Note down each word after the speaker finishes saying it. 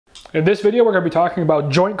In this video, we're going to be talking about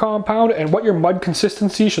joint compound and what your mud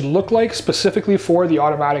consistency should look like specifically for the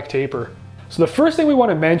automatic taper. So the first thing we want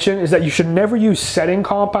to mention is that you should never use setting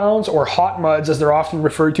compounds or hot muds, as they're often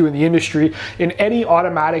referred to in the industry, in any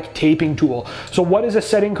automatic taping tool. So what is a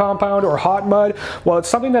setting compound or hot mud? Well, it's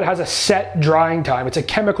something that has a set drying time. It's a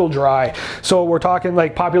chemical dry. So we're talking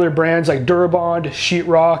like popular brands like Durabond,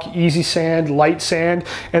 Sheetrock, Easy Sand, Light Sand,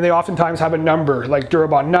 and they oftentimes have a number like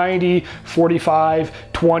Durabond 90,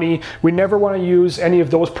 45, 20. We never want to use any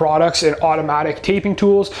of those products in automatic taping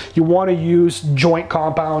tools. You want to use joint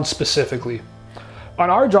compounds specifically. On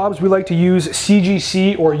our jobs, we like to use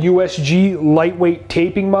CGC or USG lightweight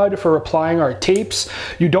taping mud for applying our tapes.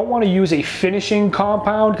 You don't want to use a finishing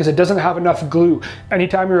compound because it doesn't have enough glue.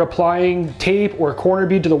 Anytime you're applying tape or corner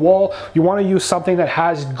bead to the wall, you want to use something that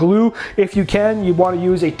has glue. If you can, you want to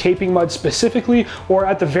use a taping mud specifically, or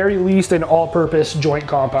at the very least an all-purpose joint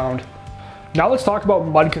compound. Now let's talk about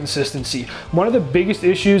mud consistency. One of the biggest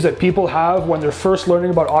issues that people have when they're first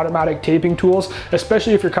learning about automatic taping tools,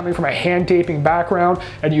 especially if you're coming from a hand taping background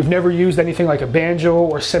and you've never used anything like a banjo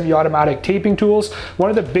or semi-automatic taping tools, one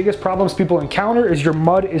of the biggest problems people encounter is your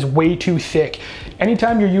mud is way too thick.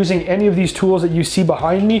 Anytime you're using any of these tools that you see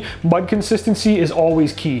behind me, mud consistency is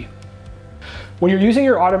always key. When you're using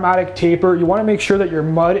your automatic taper, you want to make sure that your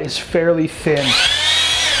mud is fairly thin.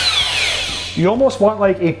 You almost want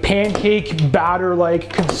like a pancake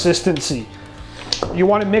batter-like consistency. You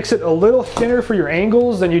want to mix it a little thinner for your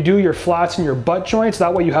angles than you do your flats and your butt joints.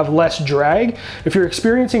 That way you have less drag. If you're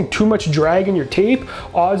experiencing too much drag in your tape,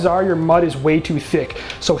 odds are your mud is way too thick.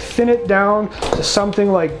 So thin it down to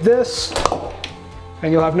something like this,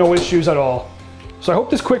 and you'll have no issues at all. So I hope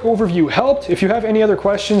this quick overview helped. If you have any other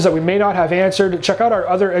questions that we may not have answered, check out our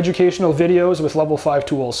other educational videos with Level 5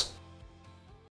 tools.